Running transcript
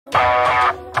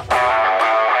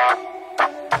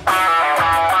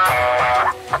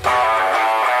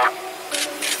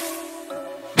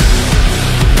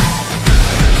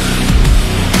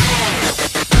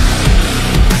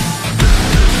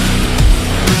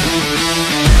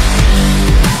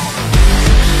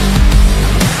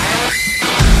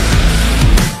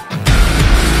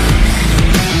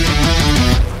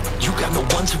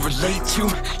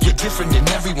You're different and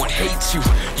everyone hates you.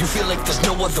 You feel like there's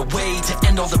no other way to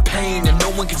end all the pain and no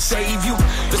one can save you.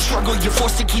 The struggle you're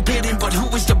forced to keep hidden, but who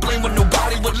is to blame when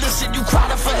nobody would listen? You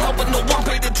cried out for help but no one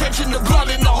paid attention. The blood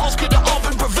in the halls could have all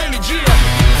been prevented, yeah.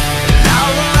 Now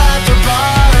we're at the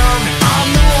bottom, I'm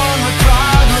the one with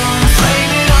problems,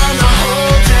 blaming on the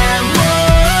whole damn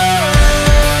world.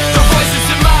 The voices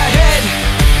in my head,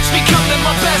 it's becoming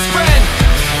my best friend.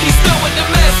 He's no one to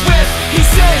mess with. He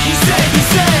said, he said, he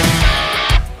said.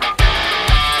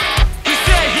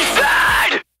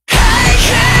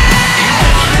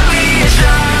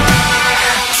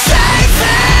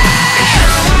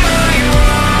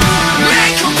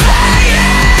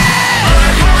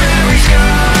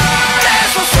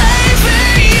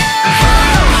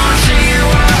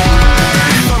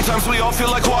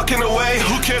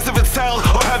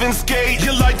 Skate.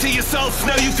 You lied to yourself,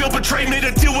 now you feel betrayed. Made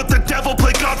a deal with the devil,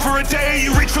 play God for a day.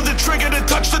 You reach for the trigger to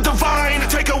touch the divine,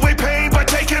 take away pain by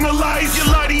taking a life. You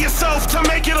lie to yourself to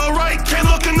make it alright. Can't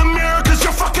look in the mirror cause